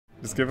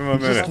Just give him a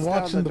minute. Just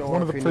watching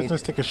one of the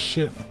prisoners take a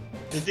shit.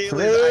 The deal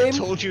is, I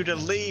told you to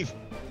leave.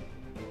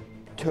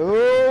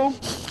 Two.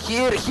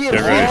 Here. Get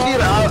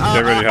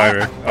ready,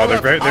 Jaime. Oh,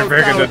 they're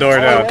breaking the door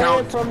down.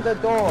 Away from the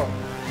door.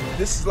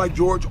 This is like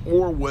George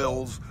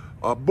Orwell's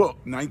book,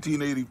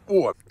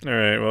 1984.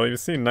 Alright, well, you've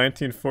seen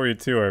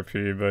 1942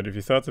 RP, but if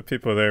you thought the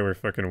people there were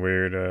fucking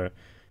weird,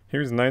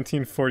 here's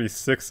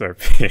 1946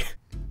 RP.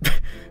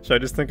 Should I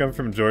just think I'm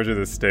from Georgia,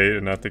 the state,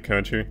 and not the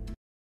country?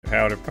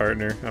 Howdy,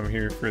 partner. I'm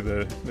here for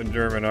the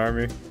German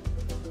army.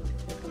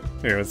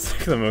 Here, it's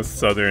like the most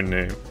southern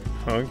name.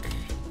 Hunk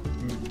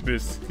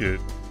Biscuit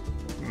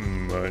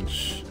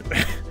Munch.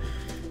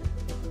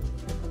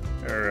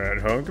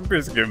 Alright, Hunk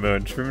Biscuit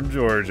Munch from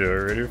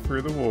Georgia, ready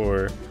for the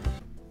war.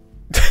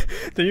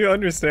 Do you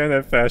understand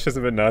that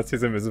fascism and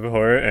Nazism is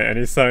abhorrent and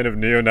any sign of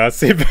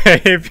neo-Nazi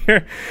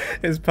behavior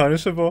is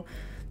punishable?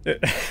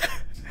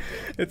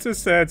 It's a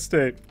sad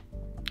state.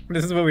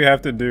 This is what we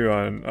have to do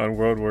on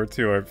World War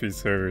II RP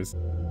servers.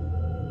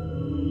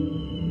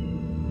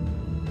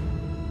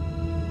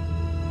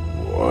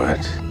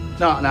 What?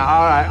 No,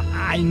 alright.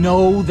 I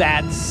know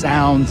that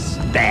sounds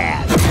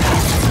bad.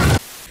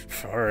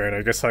 Alright,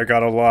 I guess I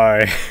gotta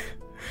lie.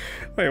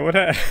 Wait,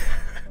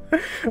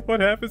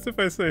 what happens if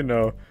I say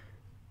no?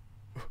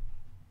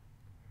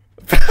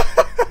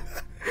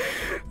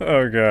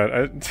 Oh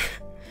god,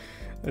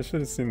 I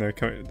should have seen that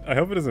coming. I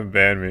hope it doesn't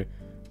ban me.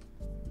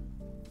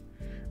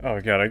 Oh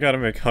god, I gotta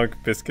make Hunk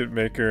Biscuit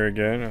Maker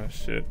again. Oh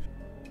shit.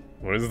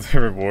 What is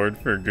the reward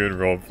for good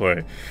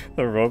roleplay?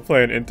 The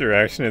roleplay and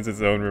interaction is its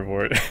own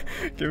reward.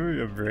 Give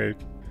me a break.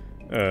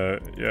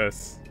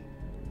 Yes.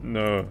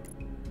 No.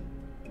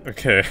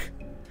 Okay.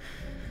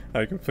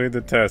 I completed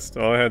the test.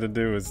 All I had to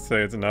do was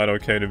say it's not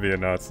okay to be a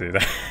Nazi.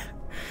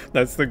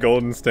 That's the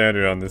golden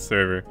standard on this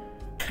server.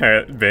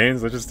 Alright,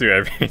 Banes, let's just do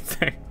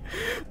everything.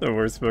 The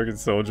worst fucking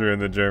soldier in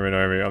the German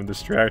army. I'm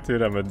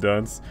distracted, I'm a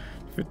dunce,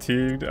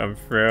 fatigued, I'm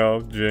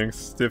frail, jinx,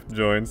 stiff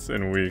joints,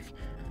 and weak.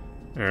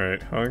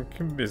 Alright, Hunk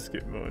and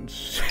Biscuit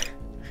Munch.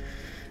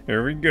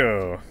 Here we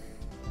go.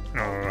 Oh,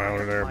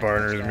 hello there,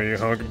 partners. Me,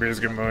 Hunk and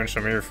Biscuit Munch.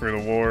 I'm here for the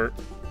war.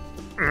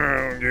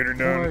 Oh, get her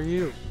done. Who are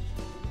you?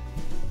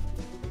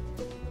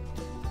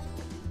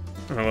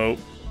 Hello.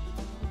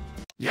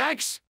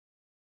 Yikes!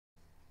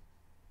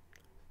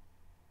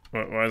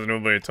 Why is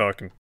nobody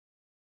talking?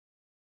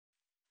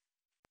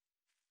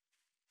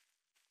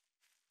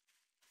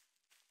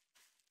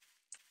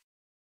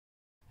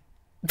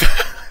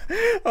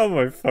 Oh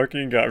my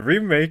fucking god.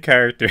 Remake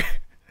character.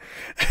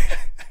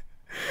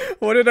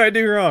 What did I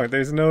do wrong?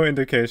 There's no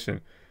indication.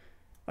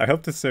 I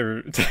hope the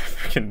server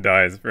fucking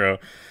dies, bro.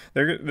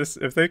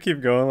 If they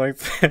keep going like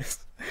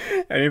this,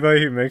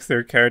 anybody who makes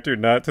their character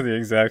not to the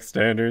exact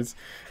standards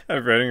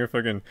of writing a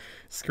fucking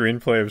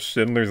screenplay of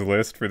Schindler's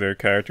List for their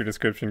character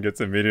description gets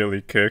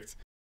immediately kicked.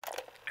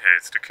 Hey,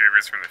 it's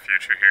Dacoobers from the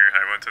future here.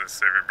 I went to the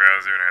server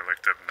browser and I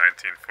looked up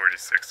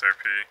 1946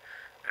 RP,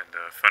 and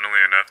funnily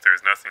enough,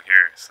 there's nothing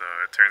here, so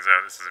it turns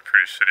out this is a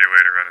pretty shitty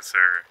way to run a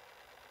server.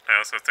 I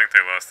also think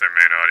they lost their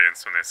main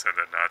audience when they said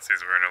that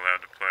Nazis weren't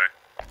allowed to play.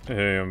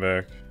 Hey, I'm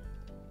back.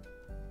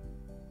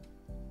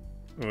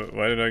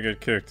 Why did I get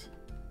kicked?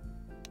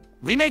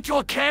 Remake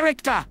your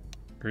character!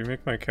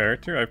 Remake my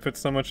character? I put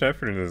so much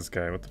effort into this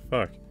guy, what the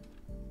fuck?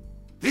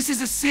 This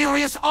is a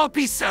serious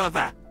RP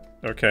server!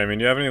 Okay, I mean,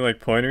 do you have any, like,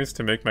 pointers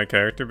to make my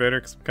character better?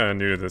 Because I'm kinda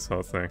new to this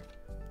whole thing.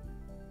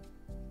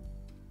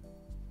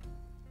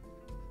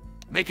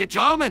 Make it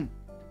German!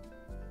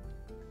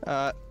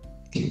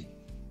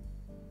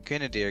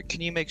 Grenadier,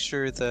 can you make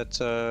sure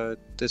that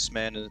this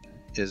man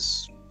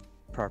is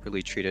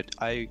properly treated?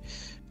 I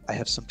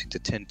have something to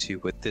tend to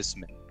with this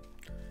man.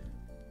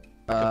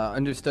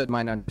 Understood,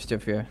 mine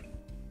understood here.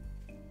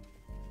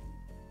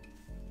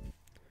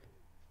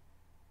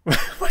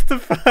 What the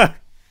fuck?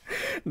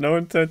 No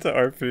intent to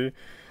RP.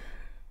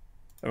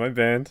 Am I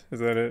banned? Is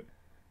that it?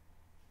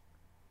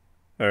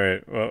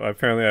 Alright, well,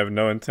 apparently I have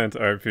no intent to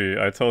RP.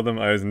 I told them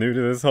I was new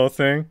to this whole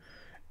thing,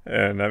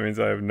 and that means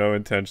I have no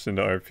intention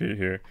to RP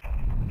here.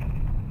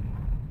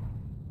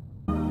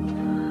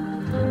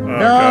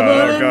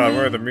 Oh god,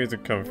 where'd the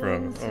music come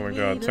from? Oh my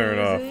god, turn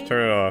it off,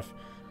 turn it off.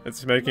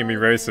 It's making me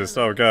racist,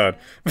 oh god.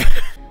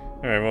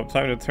 Alright, well,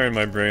 time to turn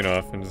my brain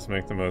off and just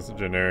make the most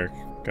generic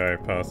guy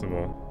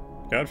possible.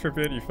 God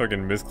forbid you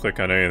fucking misclick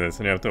on any of this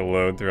and you have to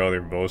load through all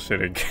your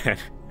bullshit again.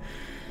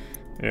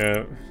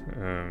 Yeah,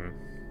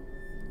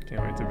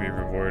 can't wait to be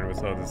rewarded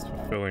with all this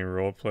fulfilling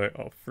roleplay.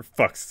 Oh, for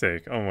fuck's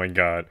sake, oh my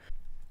god.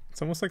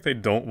 It's almost like they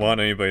don't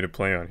want anybody to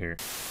play on here.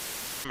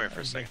 Come here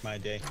for a second. My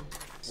day.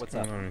 What's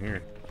going on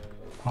here?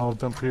 All of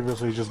them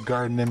previously just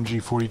guarding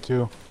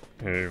MG42.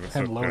 Hey, what's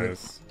And up, loaded.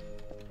 guys?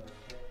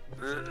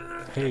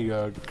 Hey,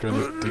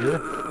 Grenadier.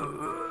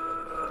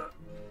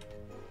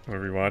 What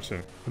are we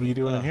watching? What are you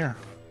doing in here?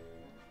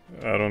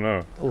 I don't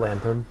know. A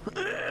lantern.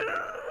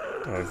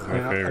 Oh, this is my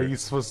Are favorite. you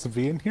supposed to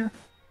be in here?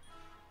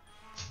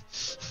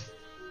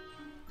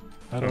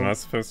 I'm not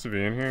supposed to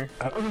be in here?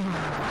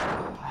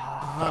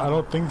 I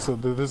don't think so.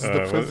 This is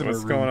the prisoner what's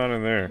room. going on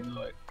in there?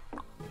 Like,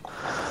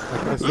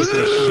 this is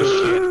the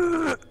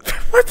shit.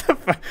 What the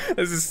fuck?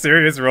 This is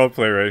serious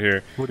roleplay right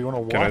here. What do you want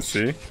to watch? Can I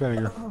see? Get out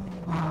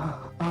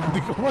of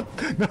here.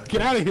 What? No,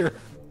 get out of here.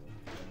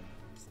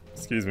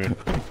 Excuse me. You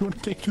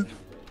want to take this?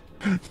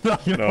 No,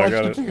 you No, know, I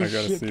gotta take a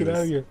see shit. Get out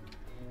this. of here.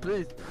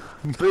 Please,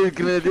 please,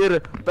 Grenadier,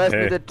 pass me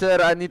Hey. the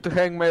chair. I need to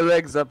hang my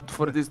legs up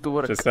for this to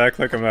work. Just act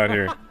like I'm not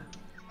here.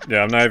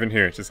 Yeah, I'm not even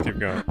here. Just keep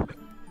going.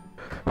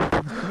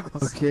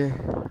 Okay.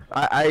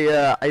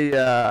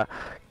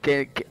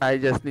 I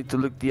just need to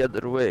look the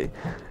other way.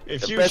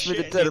 If you Pass me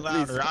the shit chair, any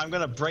please. louder, I'm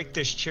gonna break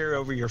this chair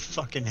over your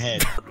fucking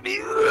head.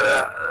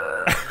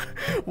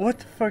 What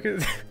the fuck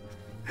is...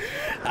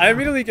 I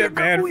immediately get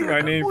banned for my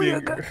name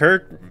being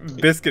Herc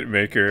Biscuit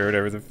Maker or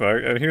whatever the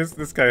fuck. And here's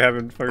this guy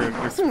having fucking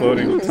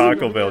exploding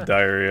Taco Bell Why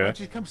diarrhea. don't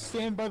you come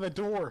stand by the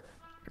door?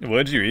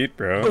 What'd you eat,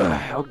 bro?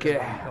 Okay,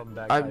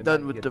 I'm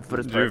done with the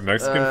first Did you have part.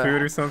 Mexican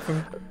food or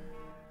something?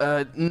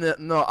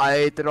 No, I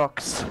ate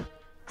rocks.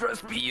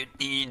 Trust me,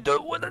 you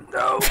don't wanna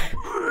know.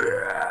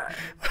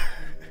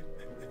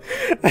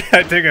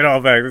 I take it all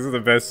back. This is the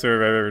best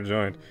serve I've ever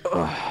joined.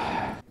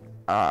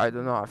 I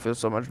don't know, I feel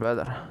so much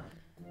better.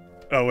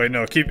 Oh wait,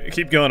 no,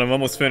 keep going. I'm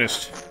almost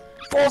finished.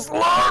 False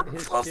alarm!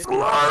 False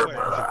alarm!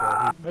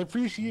 I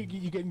appreciate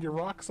you getting your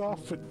rocks off,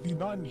 but you're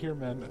not in here,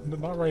 man.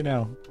 Not right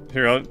now.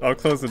 Here, I'll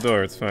close the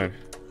door. It's fine.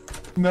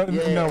 No,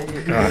 Yeah, no.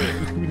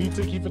 yeah. We need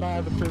to keep an eye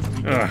on the prison.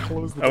 You can't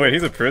close the Oh wait, door.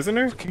 he's a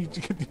prisoner?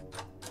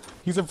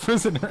 He's a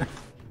prisoner.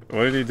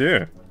 What did he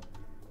do?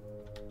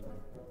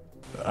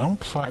 I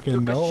don't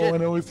fucking know. All I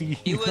know is he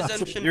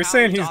got You're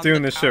saying he's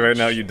doing this shit right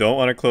now. You don't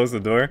want to close the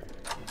door?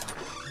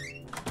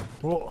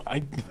 Well, I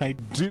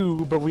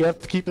do, but we have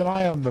to keep an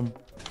eye on them.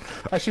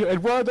 Actually,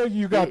 Eduardo,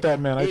 you got that,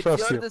 man. I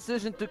trust It's you. your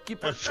decision to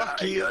keep an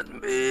fuck eye you.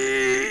 on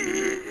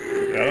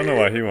me. I don't know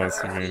why he wants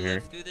to be in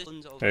here.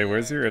 Hey,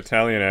 where's your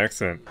Italian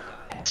accent?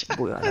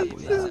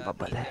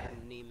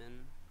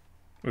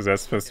 Was that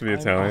supposed to be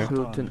Italian?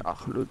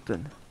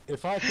 Gluten.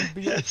 If I can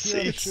be up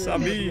here, I'm sure I'll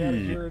be out of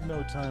here in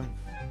no time.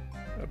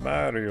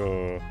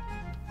 Mario.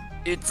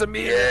 It's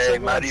me, hey,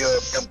 Mario.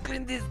 Come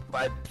clean these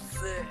pipes.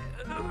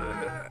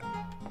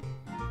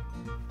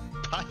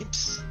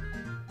 Pipes?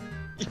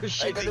 You're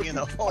shitting in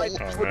a hole.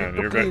 Oh man,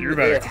 you're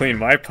about to clean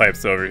my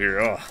pipes over here.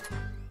 Oh.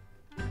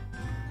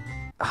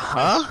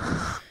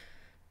 Huh?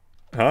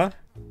 Huh?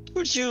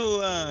 Would you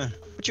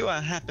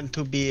happen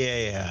to be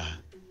a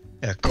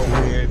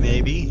queer,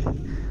 maybe?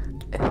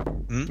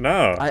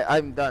 No.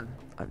 I'm done.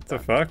 What the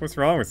fuck? What's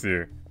wrong with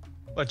you?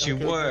 But you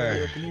Okay,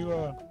 were. Can you,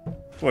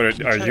 What, are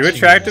you Touching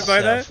attracted by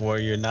yourself, that? Were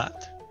you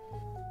not?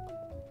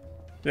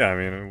 Yeah, I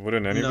mean,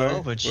 wouldn't anybody? No,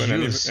 but Wouldn't you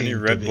any seem to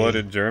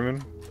red-blooded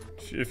German?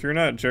 If you're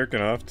not jerking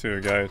off to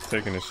a guy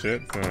taking a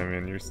shit, then I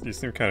mean, you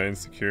seem kind of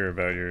insecure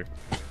about your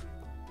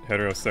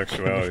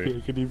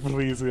heterosexuality. can you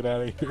please get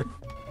out of here?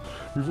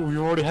 We've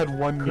already had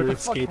one near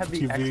escape to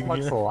being here.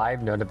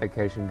 Live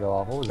notification go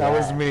off. What was That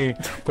was me,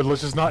 but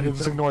let's just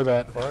ignore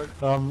that.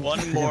 One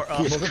more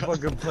off.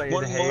 Motherfucker playing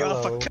One more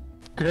off. Halo.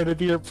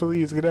 Grenadier,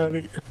 please get out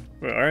of here.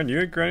 Wait, aren't you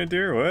a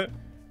grenadier? What?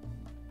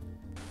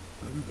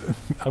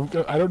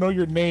 I don't know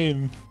your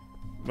name.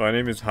 My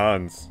name is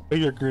Hans.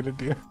 You're a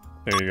Grenadier.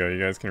 There you go. You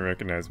guys can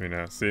recognize me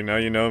now. See, now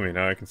you know me.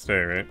 Now I can stay,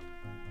 right?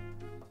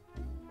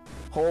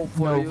 No,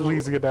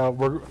 please get out.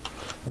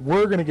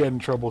 We're gonna get in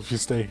trouble if you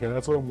stay here.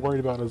 That's what I'm worried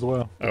about as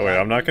well. Oh wait,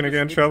 I'm not gonna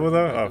get in trouble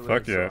though? Oh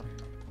fuck yeah.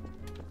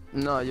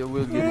 No, you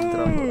will get in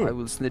trouble. I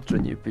will snitch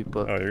on you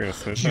people. Oh, you're gonna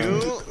snitch on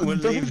me? You will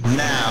leave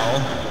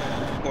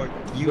now, or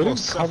you Let will him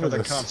suffer cover the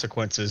this.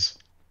 consequences.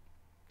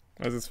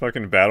 What is this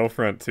fucking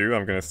Battlefront 2?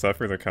 I'm gonna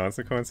suffer the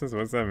consequences?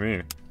 What does that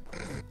mean?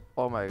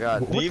 Oh my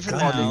god. Leave Come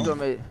now. on,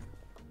 me.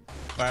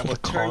 I will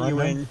turn you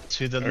in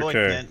to the Okay.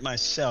 lieutenant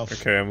myself.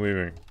 Okay, I'm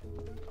leaving.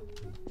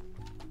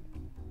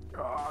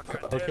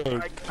 Okay,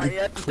 I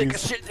had to take a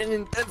please. shit in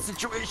intense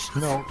situations.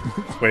 No,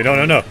 Wait, no.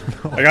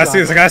 I gotta see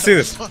this, I gotta see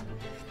this!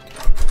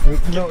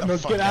 no,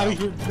 fuck get out out. of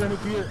here,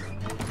 Grenadier.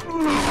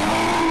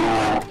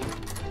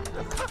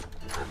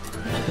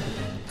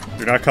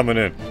 You're not coming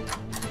in.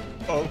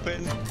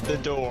 Open the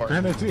door.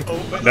 Grenadier.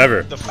 Open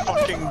Never. the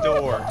fucking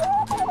door.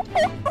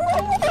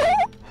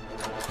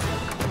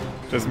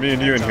 Just me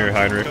and you in here,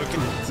 Heinrich.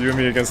 It's you and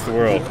me against the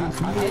world.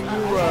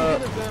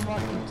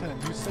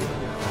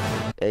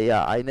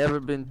 Yeah, I never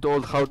been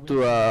told how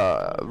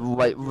to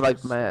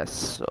wipe my ass,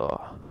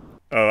 so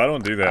Oh, I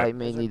don't do I that.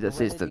 may need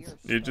assistance.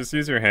 You just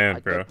use your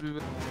hand, bro.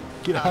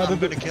 Get out I'm of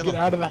the gonna kill get him.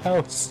 out of the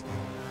house.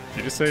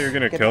 You just say you're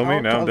gonna Get kill me?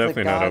 out Now I'm of the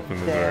definitely not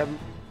opening the door. goddamn-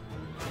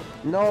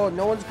 No,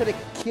 no one's gonna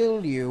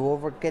kill you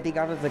over getting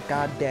out of the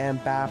goddamn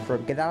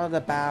bathroom. Get out of the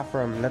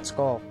bathroom. Let's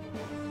go.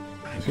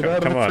 Get out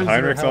of Come the on, prisoner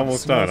Heinrich's house.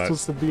 almost You're not done.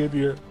 supposed to be in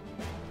here.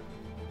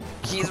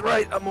 He's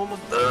right, I'm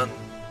almost done.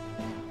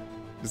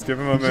 Just give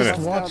him a He's just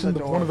minute. watching the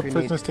door one of if the you need-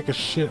 prisoners take a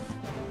shit.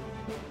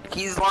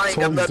 He's lying, That's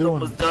all I'm he's not doing.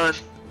 almost done.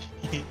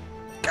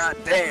 God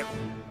damn.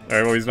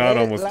 Alright, well he's not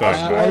almost done,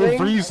 I but... have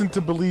reason to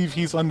believe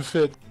he's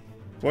unfit.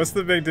 What's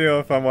the big deal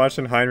if I'm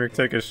watching Heinrich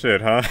take a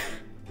shit, huh?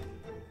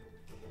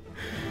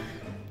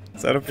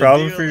 Is that a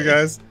problem deal for you is-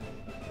 guys?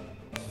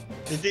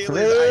 The deal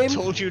is, I Flame.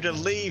 told you to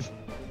leave.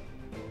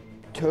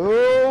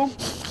 2,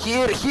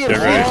 Here. Get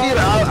ready.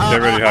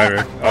 Get ready,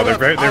 Heinrich. Oh, they're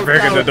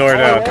breaking the door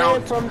down.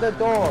 Away from the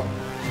door.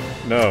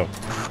 No.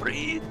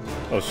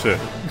 Oh shit.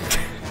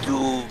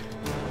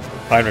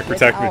 Heinrich,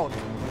 protect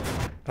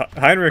me.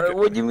 Heinrich.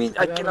 What do you mean?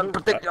 I cannot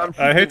protect you.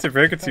 I hate to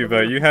break it to you,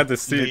 but you had the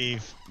seat.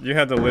 Leave. You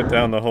had the lid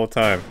down the whole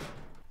time.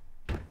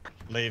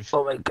 Leave.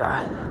 Oh my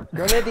god.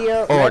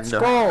 Grenadier, Oh, let's no.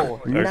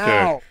 go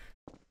now.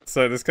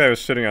 So this guy was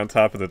shitting on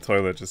top of the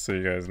toilet, just so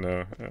you guys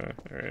know.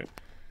 Alright.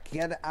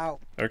 Get out.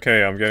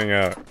 Okay, I'm getting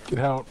out. Get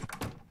out.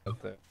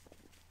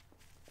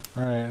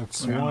 Alright,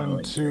 it's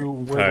 1, 2.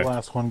 Where'd the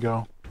last one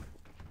go?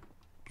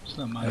 It's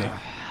not mine.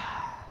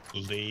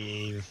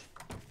 Leave.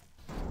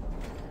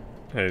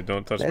 Hey,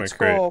 don't touch Let's my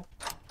crate. go.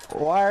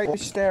 Why are you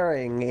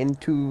staring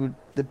into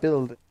the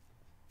building?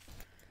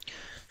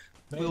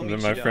 We'll And meet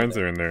then my you down friends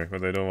there. are in there,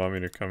 but they don't want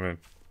me to come in.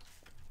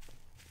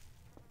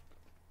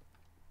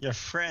 Your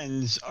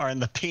friends are in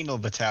the penal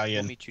We'll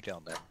battalion. meet you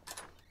down there.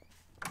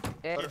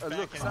 Hey, Put it back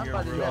look, in your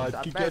somebody room. left.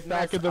 God, A you bad get back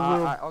mess. in the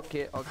room.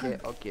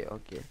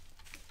 Okay.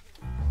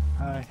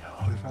 Hi.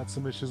 We've had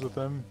some issues with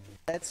them.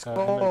 Let's and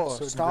go. a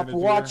certain Stop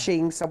grenadier.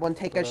 watching someone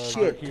take a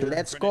shit. here.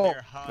 Let's go.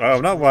 Grenadier Hans Oh,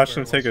 I'm not watching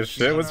him Gruber take a was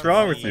shit. What's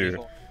wrong with extremely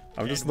you?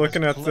 I'm just and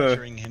looking was at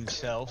pleasuring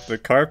himself the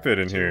carpet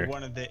in to here.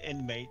 one of the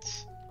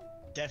inmates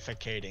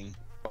defecating.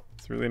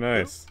 It's really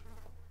nice.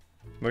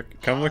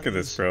 Come look at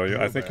this,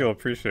 bro. I think you'll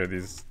appreciate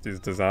these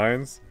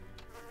designs.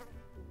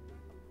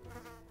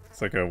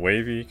 It's like a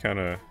wavy kind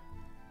of,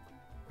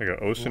 like an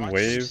ocean Watch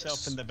waves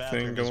yourself in the thing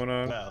bathroom as going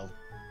on. well,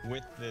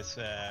 with this,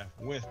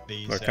 with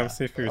these. Look, come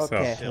see for yourself.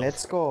 Okay,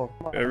 let's go.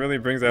 It really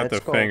brings out the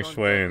Let's go. feng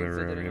shui in the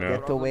room, you know?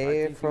 Get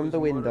away from the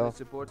window.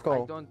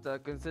 Go.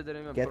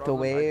 Get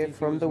away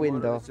from the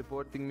window.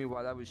 Supporting me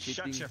while I was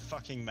Shut shitting. your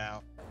fucking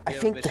mouth. I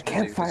think the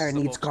campfire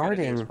needs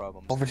guarding.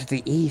 Over to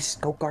the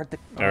east. Go guard the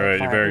Alright, you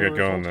campfire. better get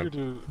going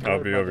then.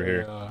 I'll be over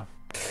here.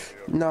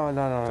 No.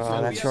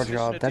 That's your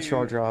job. That's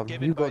your job.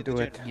 You go do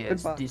it.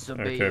 Yes, Goodbye.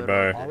 disobey Okay, your bye.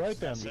 orders. Alright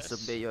then.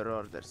 Disobey your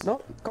orders.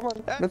 No, come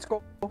on. Let's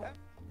go.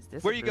 Is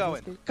this Where a you prison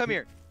going? station? Come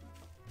here.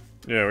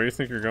 Yeah, where do you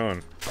think you're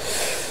going?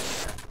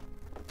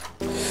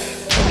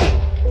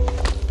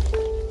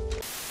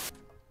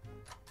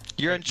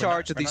 You're in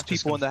charge of we're these not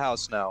just people in the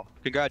house now.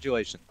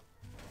 Congratulations.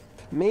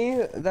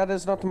 Me? That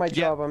is not my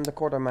job. I'm the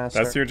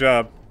quartermaster. That's your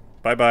job.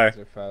 Bye-bye.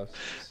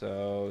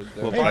 So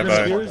Well, Hey, bye-bye.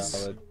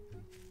 Grenadiers.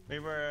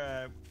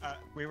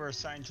 We were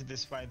assigned to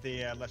this by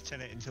the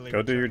lieutenant until he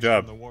Go do your returns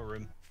job. from the war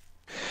room.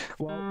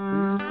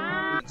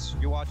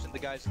 You're watching the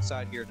guys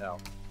inside here now.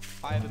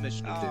 I have a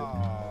mission to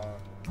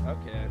do.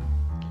 okay.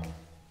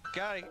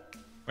 Got it. Wait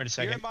a You're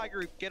second. in my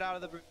group. Get out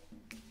of the room.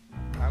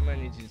 I'm gonna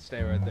need you to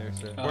stay right there,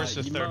 sir. Where's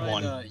the third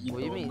one? What do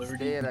you mean?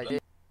 Stay right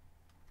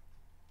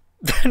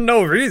there.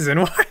 No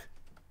reason, what?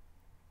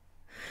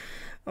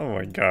 Oh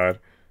my god.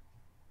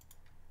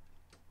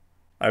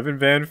 I've been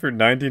banned for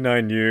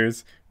 99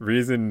 years.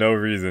 Reason, no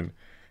reason.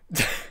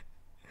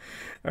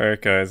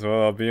 Alright guys,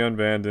 well I'll be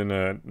unbanned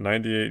in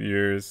 98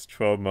 years,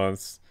 12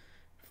 months,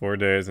 4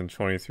 days, and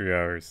 23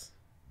 hours,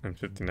 and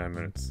 59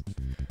 minutes.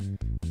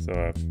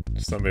 So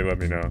somebody let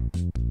me know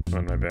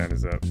when my ban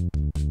is up.